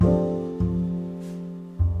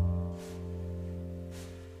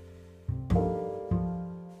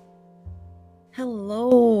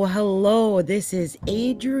Hello. This is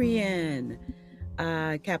Adrian,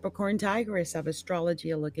 Capricorn Tigress of Astrology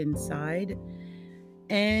A Look Inside.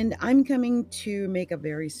 And I'm coming to make a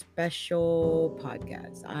very special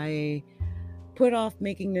podcast. I put off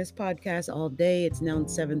making this podcast all day. It's now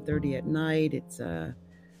 7:30 at night.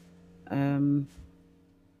 Um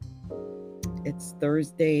it's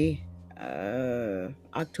Thursday,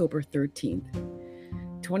 October 13th.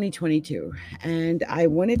 2022. And I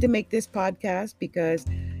wanted to make this podcast because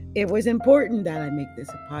it was important that I make this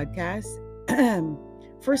a podcast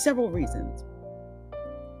for several reasons.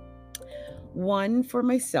 One, for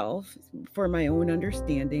myself, for my own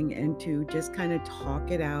understanding, and to just kind of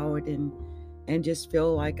talk it out and just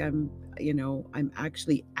feel like I'm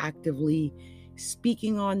actually actively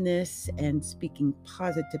speaking on this and speaking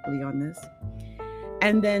positively on this.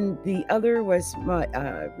 And then the other was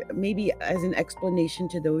maybe as an explanation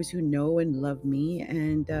to those who know and love me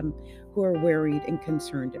and who are worried and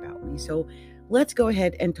concerned about me. So let's go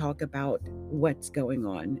ahead and talk about what's going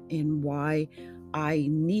on and why I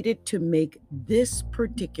needed to make this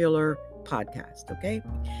particular podcast. Okay.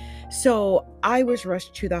 So I was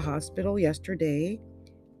rushed to the hospital yesterday.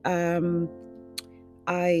 I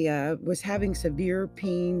was having severe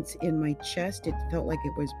pains in my chest. It felt like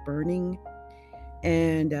it was burning.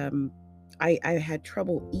 And I had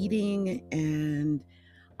trouble eating, and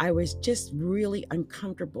I was just really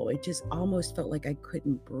uncomfortable. It just almost felt like I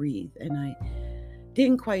couldn't breathe, and I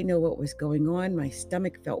didn't quite know what was going on. My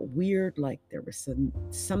stomach felt weird, like there was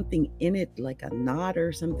something in it, like a knot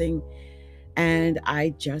or something. And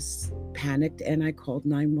I just panicked and I called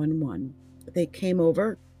 911. They came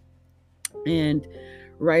over, and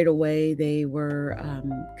right away they were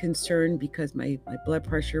concerned because my blood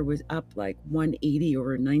pressure was up like 180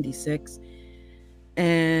 over 96,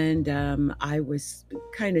 and I was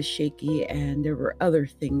kind of shaky, and there were other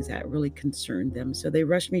things that really concerned them, so they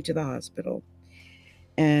rushed me to the hospital.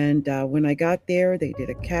 And when I got there, they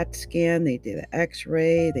did a CAT scan, they did an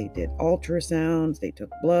x-ray, they did ultrasounds, they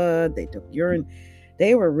took blood, they took urine.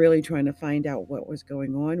 They were really trying to find out what was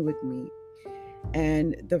going on with me.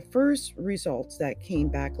 And the first results that came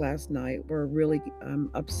back last night were really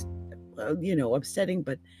upsetting,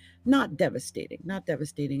 but not devastating. Not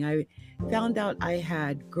devastating. I found out I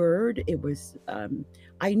had GERD.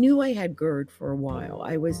 I knew I had GERD for a while.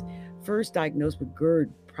 I was first diagnosed with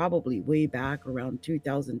GERD probably way back around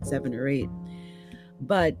 2007 or 8,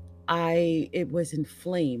 but it was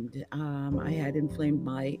inflamed. I had inflamed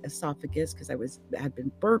my esophagus because had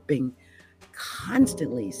been burping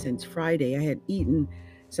constantly since Friday. I had eaten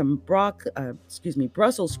some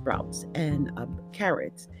Brussels sprouts and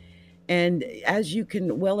carrots. And as you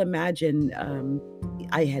can well imagine,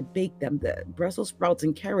 I had baked them. The Brussels sprouts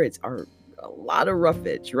and carrots are a lot of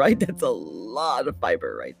roughage, right? That's a lot of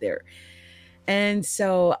fiber right there. And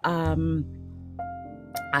so I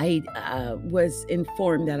was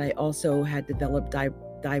informed that I also had developed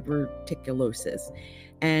diverticulosis,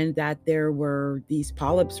 and that there were these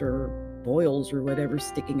polyps or boils or whatever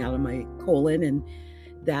sticking out of my colon, and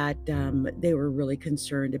that they were really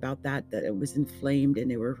concerned about that it was inflamed,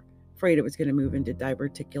 and they were afraid it was going to move into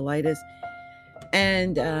diverticulitis.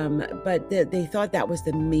 And but they thought that was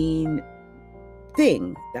the main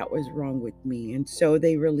thing that was wrong with me, and so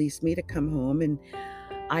they released me to come home. And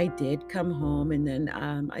I did come home, and then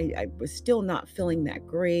I was still not feeling that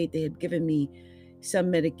great. They had given me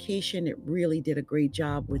some medication. It really did a great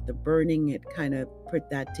job with the burning. It kind of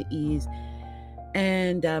put that to ease.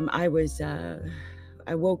 And I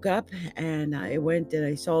woke up, and I went and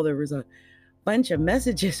I saw there was a bunch of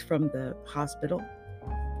messages from the hospital.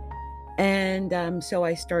 And so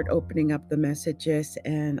I start opening up the messages,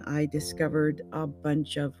 and I discovered a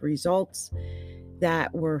bunch of results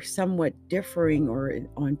that were somewhat differing or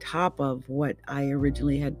on top of what I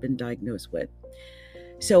originally had been diagnosed with.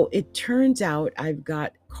 So it turns out I've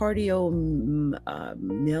got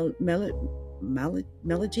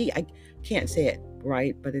cardiomyopathy. I can't say it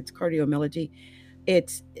right, but it's cardiomyopathy.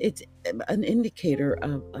 It's an indicator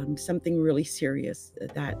of something really serious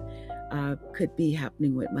that could be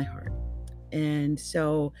happening with my heart. And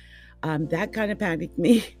so that kind of panicked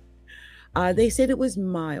me. They said it was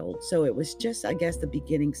mild, so it was just, I guess, the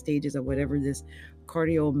beginning stages of whatever this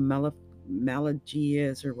cardiomyopathy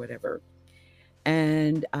is or whatever.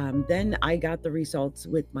 And then I got the results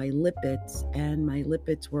with my lipids, and my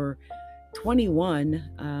lipids were 21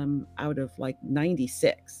 out of like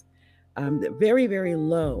 96. Very, very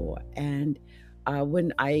low. And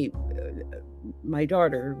when my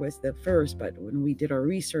daughter was the first, but when we did our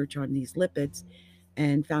research on these lipids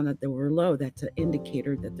and found out they were low, that's an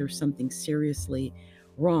indicator that there's something seriously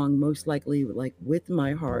wrong, most likely like with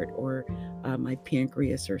my heart or my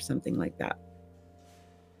pancreas or something like that.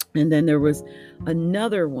 And then there was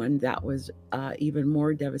another one that was even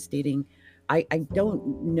more devastating. I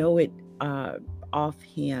don't know it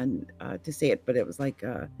offhand to say it, but it was like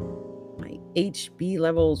my HB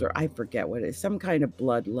levels, or I forget what it is, some kind of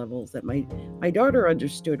blood levels that my daughter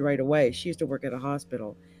understood right away. She used to work at a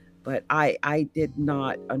hospital, but I did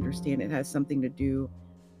not understand. It has something to do.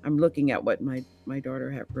 I'm looking at what my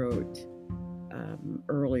daughter had wrote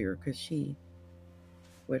earlier, because she,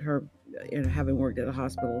 with her, having worked at a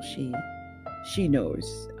hospital, she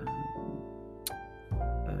knows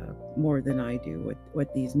more than I do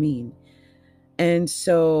what these mean. And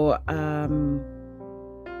so I'm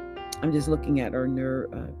just looking at our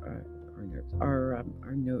our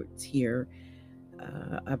notes here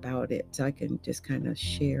about it, so I can just kind of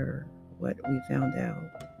share what we found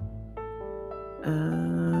out.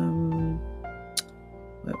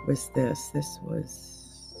 What was this? This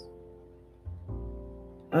was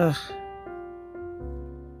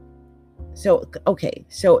so okay.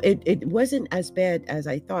 So it wasn't as bad as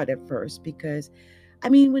I thought at first, because I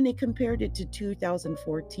mean, when they compared it to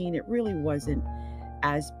 2014, it really wasn't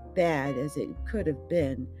as bad as it could have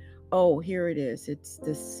been. Oh, here it is. It's the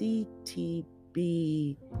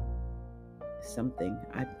CTB something.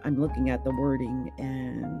 I'm looking at the wording,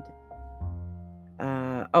 and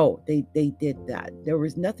oh, they did that. There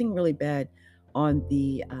was nothing really bad on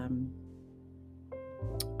the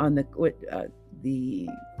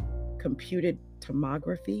computed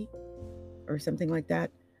tomography or something like that.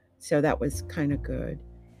 So that was kind of good.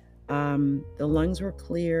 The lungs were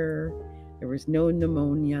clear. There was no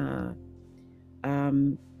pneumonia.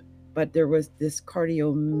 But there was this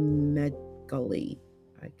cardiomegaly.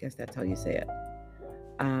 I guess that's how you say it.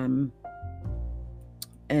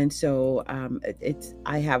 And so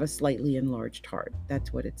I have a slightly enlarged heart.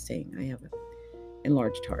 That's what it's saying. I have an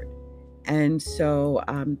enlarged heart. And so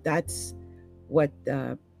that's what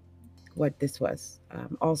this was.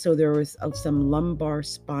 Also, there was some lumbar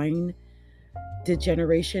spine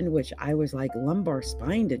degeneration, which I was like, lumbar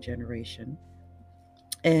spine degeneration.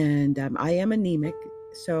 And I am anemic.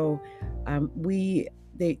 So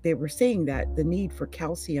they were saying that the need for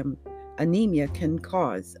calcium, anemia, can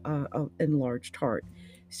cause an enlarged heart.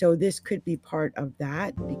 So this could be part of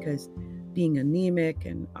that, because being anemic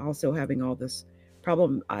and also having all this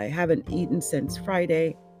problem, I haven't eaten since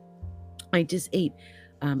Friday. I just ate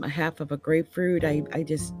a half of a grapefruit. I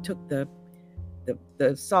just took the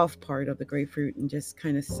soft part of the grapefruit and just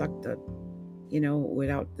kind of sucked it,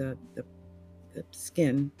 without the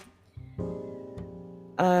skin.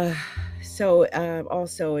 So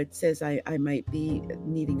also it says I might be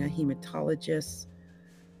needing a hematologist,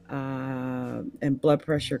 and blood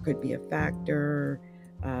pressure could be a factor,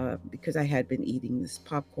 because I had been eating this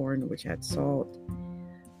popcorn, which had salt.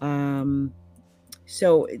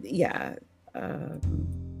 So yeah,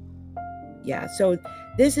 So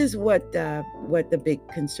this is what the big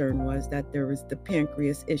concern was, that there was the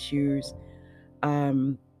pancreas issues,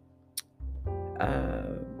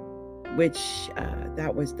 which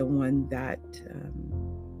that was the one that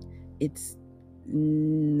it's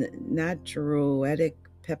natriuretic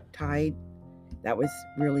peptide that was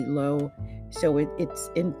really low. So it's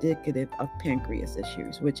indicative of pancreas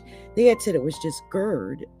issues, which they had said it was just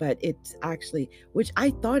GERD, but it's actually, which I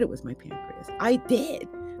thought it was my pancreas. I did.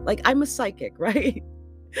 Like, I'm a psychic, right?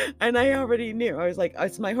 And I already knew. I was like,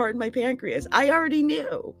 it's my heart and my pancreas. I already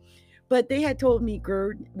knew. But they had told me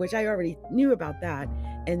GERD, which I already knew about that,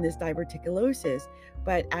 and this diverticulosis.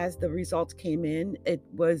 But as the results came in,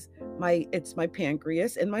 it's my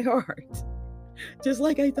pancreas and my heart, just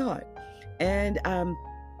like I thought. And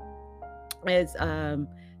as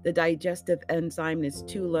the digestive enzyme is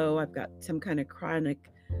too low, I've got some kind of chronic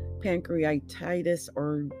pancreatitis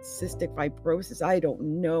or cystic fibrosis. I don't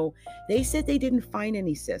know. They said they didn't find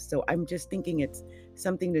any cysts, so I'm just thinking it's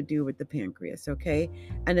something to do with the pancreas, okay?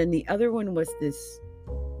 And then the other one was this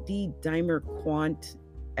D-dimer quant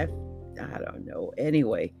F, I don't know.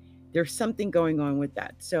 Anyway, there's something going on with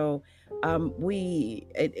that. So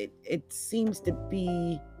it seems to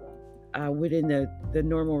be within the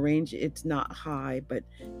normal range. It's not high, but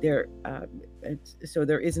so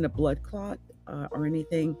there isn't a blood clot or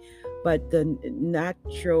anything. But the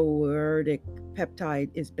natriuretic peptide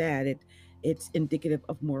is bad. It's indicative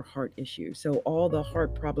of more heart issues. So all the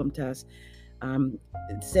heart problem tests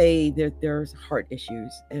say that there's heart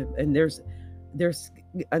issues, and there's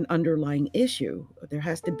an underlying issue. There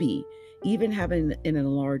has to be. Even having an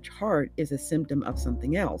enlarged heart is a symptom of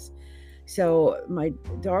something else. So my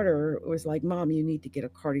daughter was like, Mom, you need to get a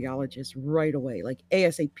cardiologist right away, like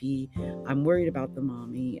ASAP. I'm worried about the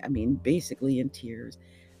mommy. I mean, basically in tears.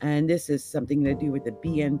 And this is something to do with the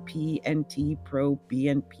BNP, NT, Pro,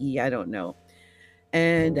 BNP, I don't know.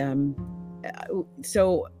 And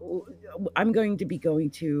so I'm going to be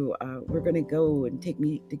we're going to go and take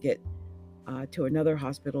me to get to another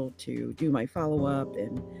hospital to do my follow up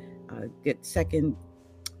and get second,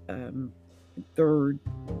 third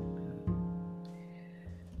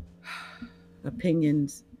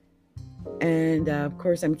opinions. And of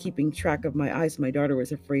course, I'm keeping track of my eyes. My daughter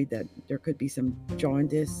was afraid that there could be some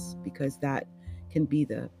jaundice because that can be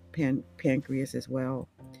the pancreas as well.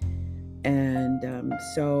 And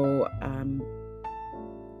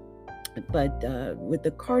with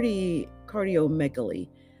the cardiomegaly,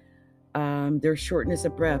 there's shortness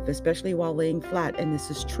of breath, especially while laying flat. And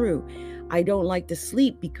this is true. I don't like to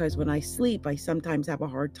sleep because when I sleep, I sometimes have a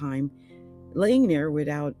hard time laying there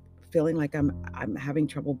without feeling like I'm having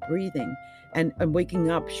trouble breathing, and I'm waking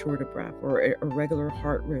up short of breath or irregular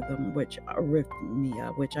heart rhythm, which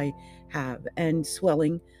arrhythmia, which I have, and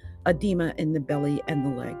swelling, edema in the belly and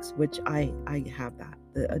the legs, which I have that,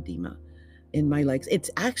 the edema in my legs. It's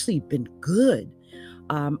actually been good.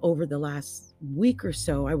 Over the last week or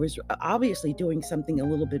so, I was obviously doing something a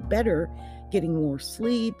little bit better, getting more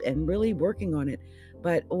sleep and really working on it.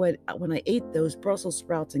 But when I ate those Brussels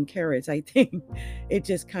sprouts and carrots, I think it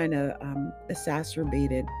just kind of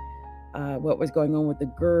exacerbated what was going on with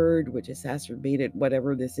the GERD, which exacerbated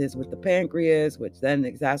whatever this is with the pancreas, which then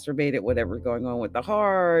exacerbated whatever's going on with the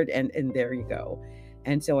heart. And there you go.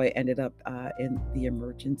 And so I ended up in the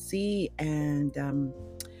emergency, and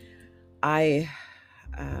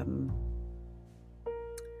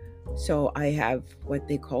so I have what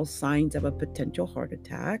they call signs of a potential heart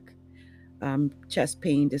attack. Chest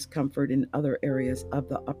pain, discomfort in other areas of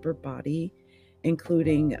the upper body,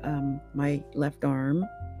 including my left arm,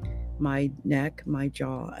 my neck, my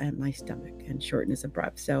jaw, and my stomach, and shortness of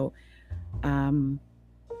breath. So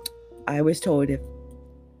I was told if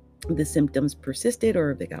the symptoms persisted or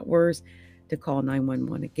if they got worse, to call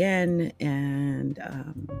 911 again and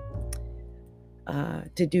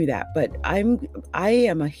to do that. But I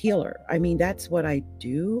am a healer. I mean, that's what I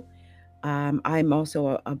do. I'm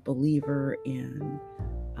also a believer in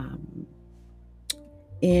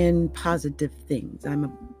positive things. I'm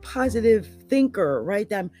a positive thinker,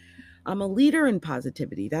 right? I'm a leader in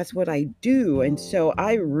positivity. That's what I do. And so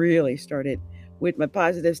I really started with my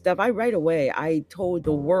positive stuff. Right away, I told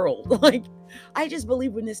the world, like, I just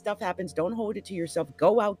believe when this stuff happens, don't hold it to yourself.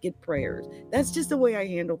 Go out, get prayers. That's just the way I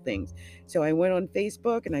handle things. So I went on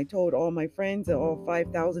Facebook and I told all my friends, all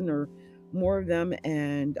 5,000 or more of them,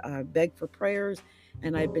 and begged for prayers.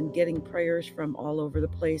 And I've been getting prayers from all over the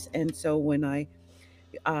place. And so when I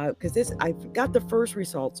got the first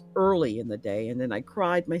results early in the day, and then I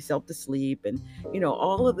cried myself to sleep, and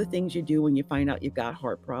all of the things you do when you find out you've got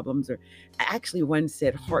heart problems, or actually one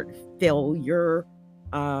said heart failure,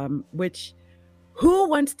 which who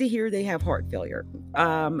wants to hear they have heart failure?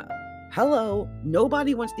 Hello,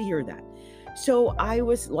 nobody wants to hear that. So I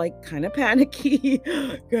was like kind of panicky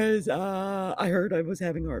because I heard I was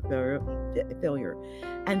having heart failure.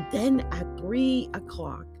 And then at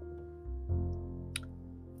 3:00,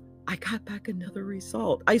 I got back another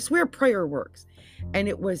result. I swear prayer works. And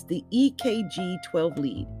it was the EKG 12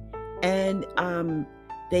 lead. And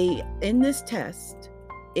in this test,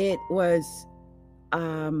 it was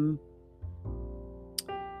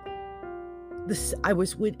I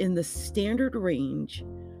was within the standard range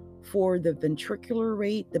for the ventricular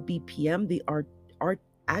rate, the BPM, the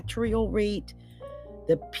arterial rate,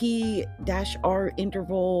 the P-R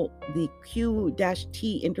interval, the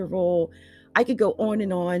Q-T interval. I could go on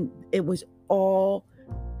and on. It was all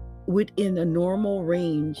within a normal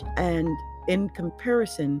range, and in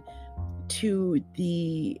comparison to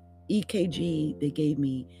the EKG they gave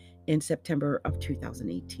me in September of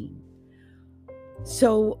 2018.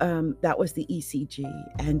 So that was the ECG.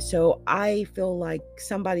 And so I feel like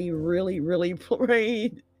somebody really, really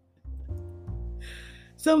prayed.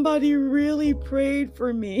 Somebody really prayed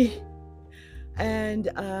for me. And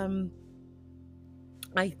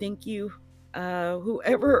I thank you,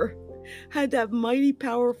 whoever had that mighty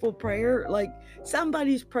powerful prayer. Like,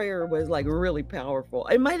 somebody's prayer was like really powerful.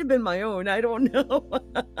 It might have been my own, I don't know.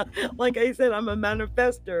 Like I said, I'm a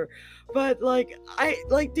manifester, but like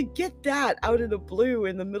to get that out of the blue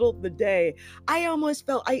in the middle of the day, I almost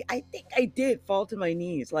felt, I think I did fall to my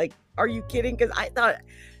knees. Like, are you kidding? Because I thought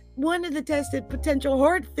one of the tests said potential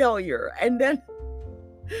heart failure, and then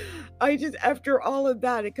I just, after all of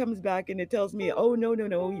that, it comes back and it tells me, oh no, no,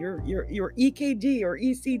 no, your EKG or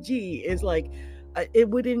ECG is like it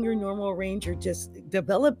within your normal range. You're just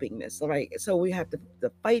developing this, right? So we have to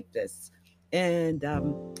fight this, and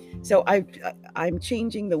so I'm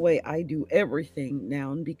changing the way I do everything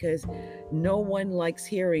now because no one likes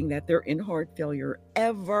hearing that they're in heart failure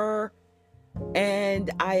ever.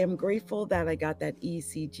 And I am grateful that I got that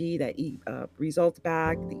ECG, results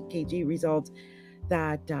back, the EKG results,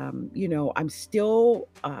 that, I'm still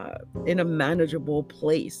in a manageable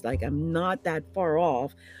place. Like, I'm not that far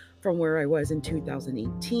off from where I was in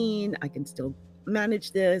 2018. I can still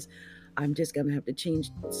manage this. I'm just going to have to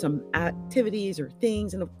change some activities or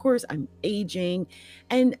things. And of course, I'm aging,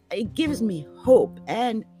 and it gives me hope.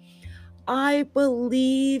 And I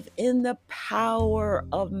believe in the power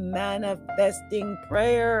of manifesting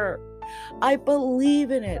prayer. I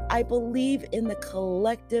believe in it. I believe in the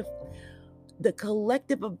collective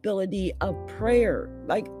ability of prayer.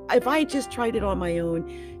 Like, if I just tried it on my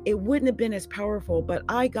own, it wouldn't have been as powerful, but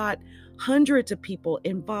I got hundreds of people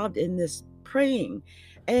involved in this praying.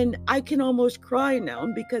 And I can almost cry now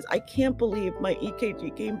because I can't believe my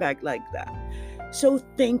EKG came back like that. So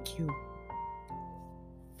thank you.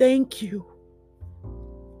 Thank you.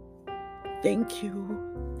 Thank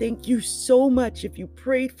you. Thank you so much. If you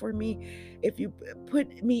prayed for me, if you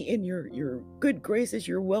put me in your good graces,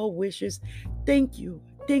 your well wishes, thank you.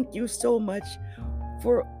 Thank you so much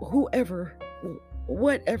for whoever,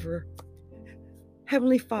 whatever.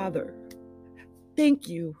 Heavenly Father, thank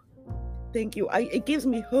you. Thank you. It gives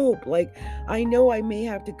me hope. Like, I know I may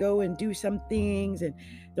have to go and do some things, and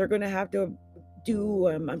they're going to have to do,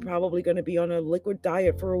 I'm probably going to be on a liquid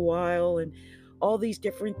diet for a while and all these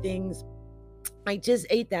different things. I just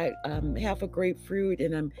ate that half a grapefruit,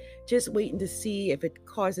 and I'm just waiting to see if it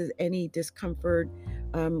causes any discomfort.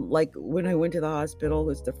 Like when I went to the hospital,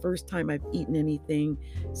 it's the first time I've eaten anything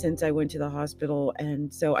since I went to the hospital.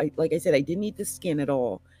 And so like I said, I didn't eat the skin at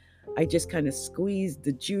all. I just kind of squeezed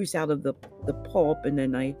the juice out of the pulp, and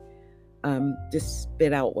then I just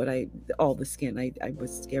spit out all the skin. I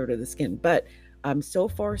was scared of the skin, but so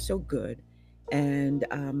far so good. And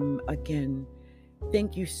again,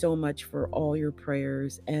 thank you so much for all your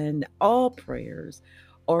prayers, and all prayers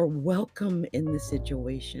are welcome in the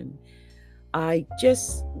situation. I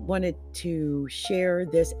just wanted to share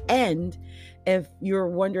this. And if you're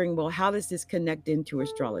wondering, well, how does this connect into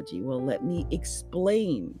astrology? Well, let me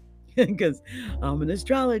explain. Because I'm an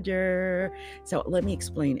astrologer. So let me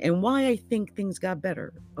explain and why I think things got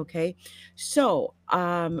better. Okay. So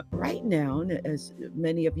right now, as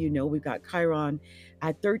many of you know, we've got Chiron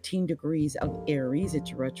at 13 degrees of Aries.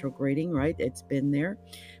 It's retrograding, right? It's been there.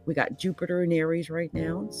 We got Jupiter in Aries right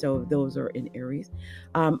now. So those are in Aries.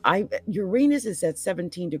 Uranus is at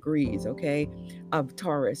 17 degrees, okay, of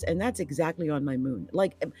Taurus. And that's exactly on my moon.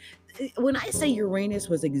 Like, when I say Uranus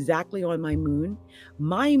was exactly on my moon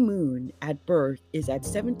at birth is at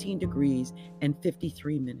 17 degrees and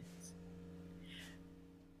 53 minutes.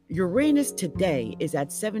 Uranus today is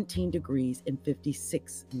at 17 degrees and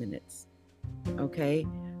 56 minutes. Okay.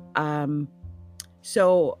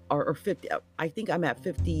 So, or 50, I think I'm at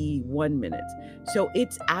 51 minutes. So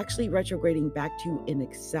it's actually retrograding back to an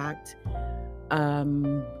exact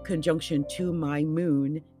conjunction to my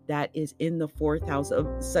moon that is in the 4th house of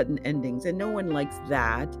sudden endings. And no one likes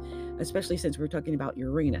that, especially since we're talking about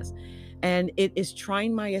Uranus. And it is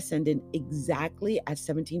trine my ascendant exactly at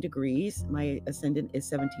 17 degrees. My ascendant is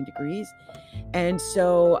 17 degrees. And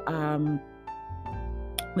so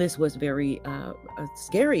this was very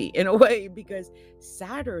scary in a way, because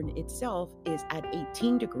Saturn itself is at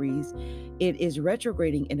 18 degrees. It is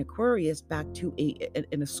retrograding in Aquarius back to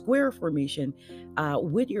in a square formation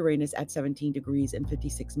with Uranus at 17 degrees and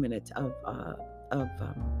 56 minutes of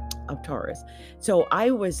Taurus. So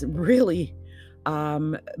I was really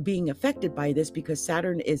being affected by this, because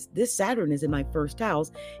Saturn is in my first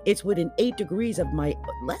house. It's within 8 degrees of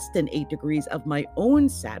less than 8 degrees of my own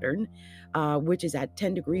Saturn, which is at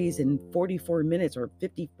 10 degrees and 44 minutes or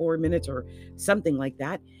 54 minutes or something like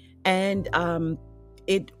that. And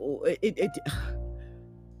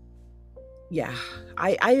yeah,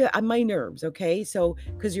 I my nerves. Okay. So,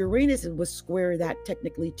 because Uranus was square that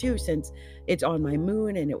technically too, since it's on my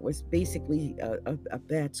moon, and it was basically a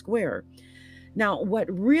bad square. Now, what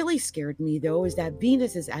really scared me, though, is that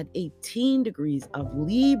Venus is at 18 degrees of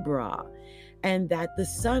Libra, and that the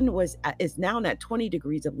sun is now at 20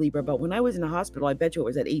 degrees of Libra. But when I was in the hospital, I bet you it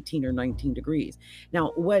was at 18 or 19 degrees.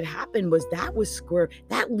 Now, what happened was that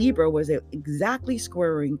Libra was exactly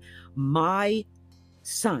squaring my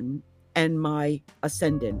sun and my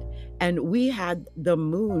ascendant. And we had the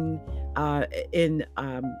moon in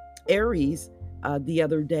Aries the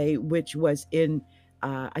other day, which was in,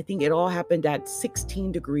 I think it all happened at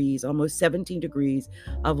 16 degrees, almost 17 degrees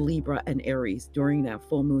of Libra and Aries during that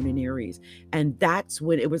full moon in Aries. And that's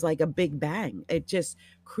when it was like a big bang. It just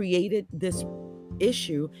created this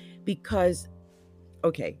issue because,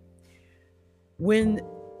 okay, when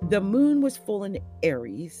the moon was full in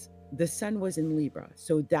Aries, the sun was in Libra.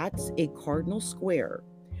 So that's a cardinal square.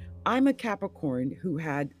 I'm a Capricorn who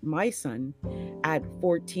had my sun at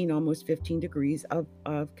 14, almost 15 degrees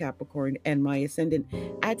of Capricorn, and my ascendant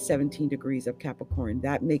at 17 degrees of Capricorn.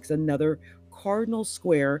 That makes another cardinal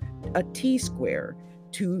square, a T square,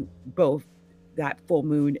 to both that full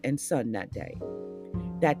moon and sun that day,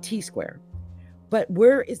 that T square. But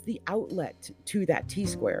where is the outlet to that T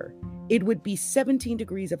square? It would be 17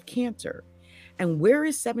 degrees of Cancer. And where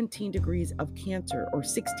is 17 degrees of Cancer or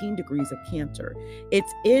 16 degrees of Cancer?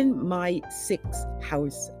 It's in my 6th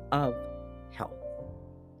house of health.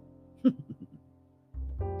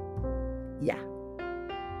 Yeah.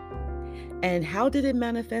 And how did it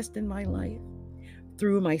manifest in my life?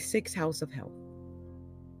 Through my 6th house of health.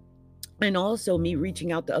 And also me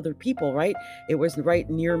reaching out to other people, right? It was right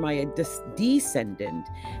near my descendant.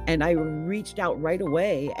 And I reached out right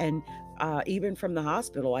away. And even from the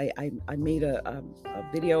hospital, I made a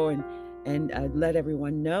video and let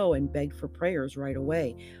everyone know and begged for prayers right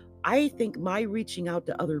away. I think my reaching out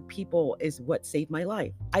to other people is what saved my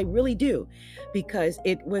life. I really do, because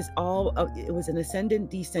it was an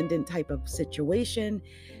ascendant descendant type of situation.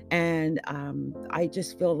 And I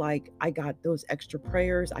just feel like I got those extra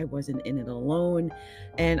prayers. I wasn't in it alone.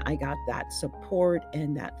 And I got that support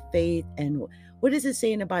and that faith. And what does it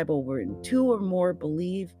say in the Bible? When 2 or more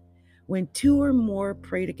believe, when 2 or more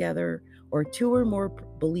pray together, or 2 or more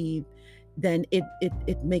believe, then it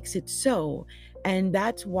makes it so. And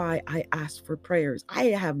that's why I ask for prayers. I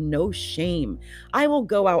have no shame. I will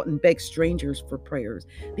go out and beg strangers for prayers,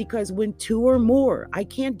 because when 2 or more, I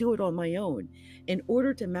can't do it on my own. In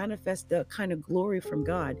order to manifest the kind of glory from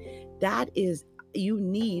God, you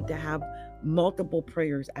need to have multiple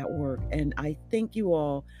prayers at work. And I thank you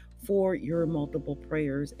all for your multiple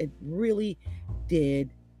prayers. It really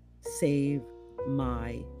did save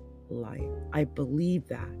my life. I believe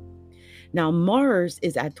that. Now, Mars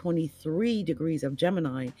is at 23 degrees of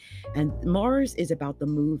Gemini, and Mars is about to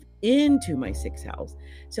move into my 6th house.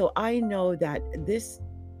 So I know that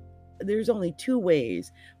there's only 2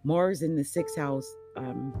 ways Mars in the 6th house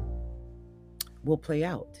will play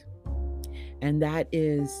out. And that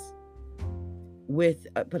is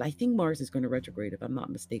but I think Mars is going to retrograde if I'm not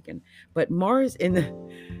mistaken. But Mars in the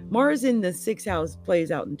 6th house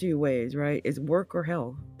plays out in 2 ways, right? It's work or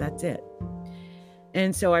hell. That's it.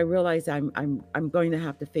 And so I realize I'm going to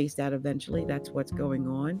have to face that eventually. That's what's going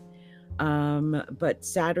on. But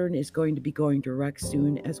Saturn is going to be going direct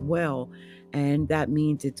soon as well. And that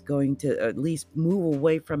means it's going to at least move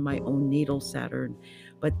away from my own natal Saturn.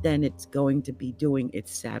 But then it's going to be doing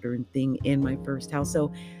its Saturn thing in my 1st house.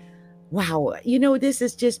 So, wow, this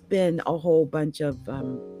has just been a whole bunch of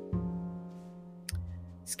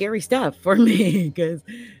scary stuff for me, because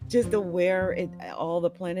just where all the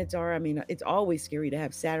planets are. I mean, it's always scary to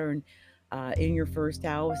have Saturn in your 1st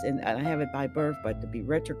house, and I have it by birth, but to be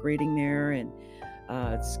retrograding there and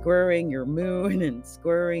squaring your moon and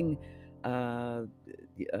squaring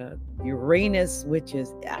Uranus, which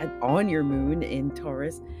is on your moon in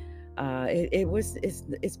Taurus.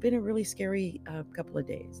 It's been a really scary couple of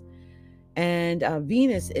days. And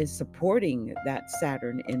Venus is supporting that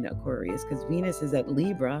Saturn in Aquarius, because Venus is at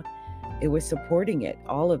Libra. It was supporting it,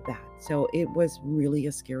 all of that. So it was really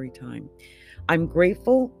a scary time. I'm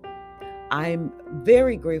grateful. I'm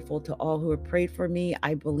very grateful to all who have prayed for me.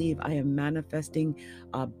 I believe I am manifesting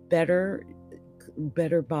a better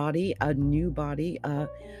body, a new body,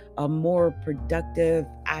 a more productive,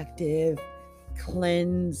 active,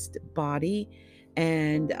 cleansed body.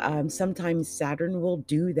 And sometimes Saturn will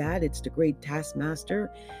do that. It's the great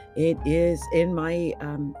taskmaster. It is in my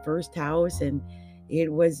 1st house, and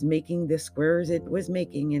it was making the squares it was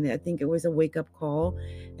making. And I think it was a wake-up call.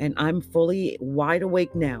 And I'm fully wide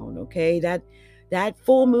awake now. Okay, that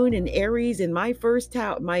full moon in Aries in my 1st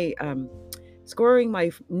house, my squaring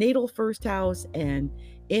my natal 1st house, and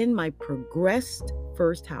in my progressed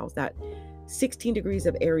 1st house, that 16 degrees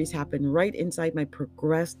of Aries happened right inside my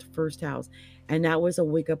progressed 1st house. And that was a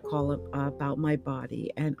wake-up call about my body.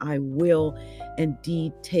 And I will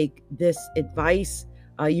indeed take this advice,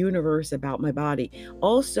 universe, about my body.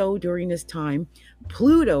 Also, during this time,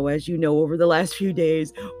 Pluto, as you know, over the last few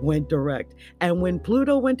days, went direct. And when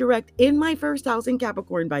Pluto went direct in my 1st house in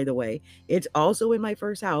Capricorn, by the way, it's also in my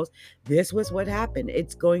 1st house, this was what happened.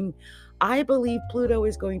 It's going... I believe Pluto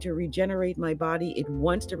is going to regenerate my body. It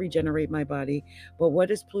wants to regenerate my body. But what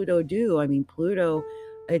does Pluto do? I mean, Pluto,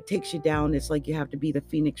 it takes you down. It's like you have to be the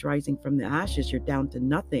phoenix rising from the ashes. You're down to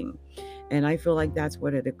nothing. And I feel like that's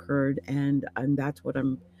what had occurred, and that's what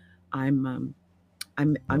I'm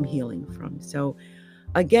healing from. So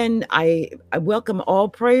again, I welcome all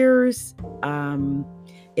prayers.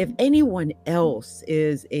 If anyone else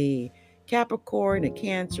is a Capricorn, a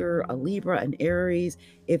Cancer, a Libra, an Aries,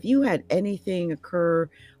 if you had anything occur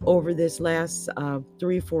over this last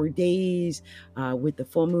 3 or 4 days with the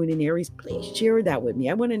full moon in Aries, please share that with me.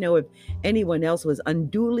 I want to know if anyone else was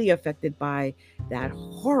unduly affected by that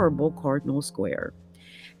horrible cardinal square.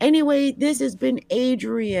 Anyway, this has been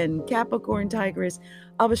Adrienne, Capricorn Tigress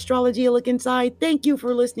of Astrology Look Inside. Thank you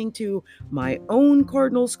for listening to my own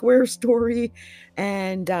Cardinal Square story.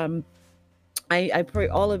 And I pray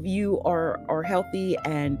all of you are healthy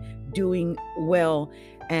and doing well.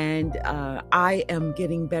 And I am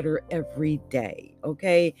getting better every day.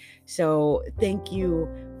 Okay, so thank you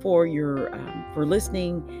for your for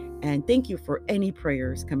listening, and thank you for any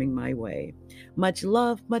prayers coming my way. Much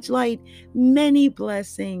love, much light, many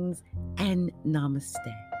blessings, and namaste.